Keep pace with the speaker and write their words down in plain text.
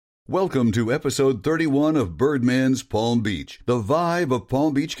Welcome to episode 31 of Birdman's Palm Beach, the vibe of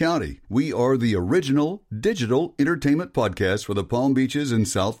Palm Beach County. We are the original digital entertainment podcast for the Palm Beaches in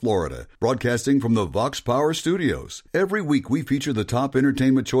South Florida, broadcasting from the Vox Power Studios. Every week we feature the top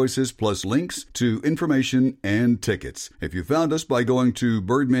entertainment choices plus links to information and tickets. If you found us by going to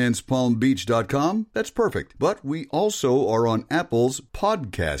birdmanspalmbeach.com, that's perfect. But we also are on Apple's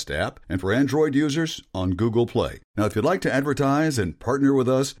podcast app and for Android users on Google Play. Now, if you'd like to advertise and partner with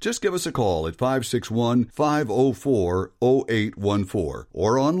us, just give us a call at 561-504-0814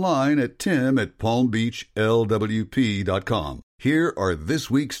 or online at tim@palmbeachlwp.com. Here are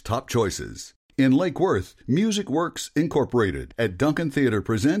this week's top choices. In Lake Worth, Music Works Incorporated at Duncan Theater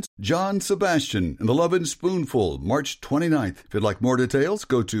presents John Sebastian and the Lovin' Spoonful, March 29th. If you'd like more details,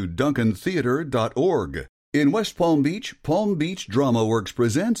 go to duncantheater.org. In West Palm Beach Drama Works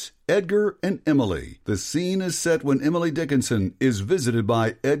presents Edgar and Emily. The scene is set when Emily Dickinson is visited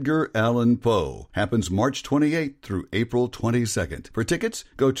by Edgar Allan Poe. Happens March 28th through April 22nd. For tickets,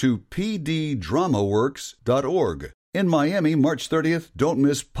 go to pddramaworks.org. In Miami, March 30th, don't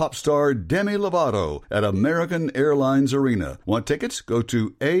miss pop star Demi Lovato at American Airlines Arena. Want tickets? Go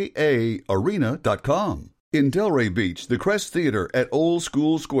to aaarena.com. In Delray Beach, the Crest Theater at Old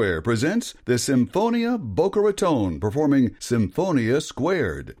School Square presents the Symphonia Boca Raton performing Symphonia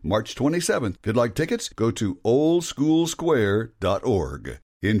Squared, March 27th. If you'd like tickets, go to oldschoolsquare.org.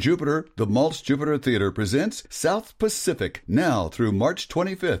 In Jupiter, the Maltz Jupiter Theater presents South Pacific now through March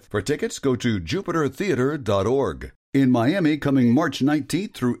 25th. For tickets, go to jupitertheater.org. In Miami, coming March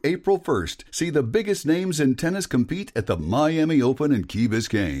 19th through April 1st, see the biggest names in tennis compete at the Miami Open in Key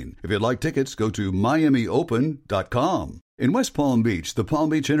Biscayne. If you'd like tickets, go to miamiopen.com. In West Palm Beach, the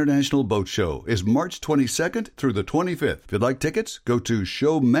Palm Beach International Boat Show is March 22nd through the 25th. If you'd like tickets, go to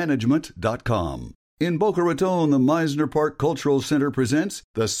showmanagement.com. In Boca Raton, the Meisner Park Cultural Center presents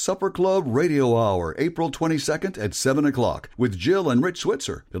the Supper Club Radio Hour, April 22nd at 7 o'clock with Jill and Rich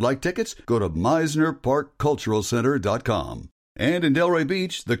Switzer. If you'd like tickets, go to meisnerparkculturalcenter.com. And in Delray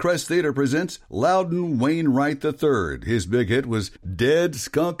Beach, the Crest Theater presents Loudon Wainwright III. His big hit was Dead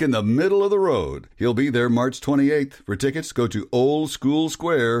Skunk in the Middle of the Road. He'll be there March 28th. For tickets, go to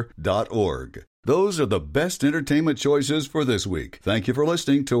oldschoolsquare.org. Those are the best entertainment choices for this week. Thank you for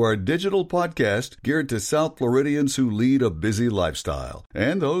listening to our digital podcast geared to South Floridians who lead a busy lifestyle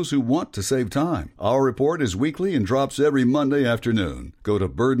and those who want to save time. Our report is weekly and drops every Monday afternoon. Go to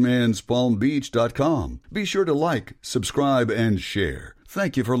birdmanspalmbeach.com. Be sure to like, subscribe, and share.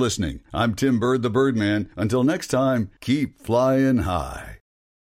 Thank you for listening. I'm Tim Bird, the Birdman. Until next time, keep flying high.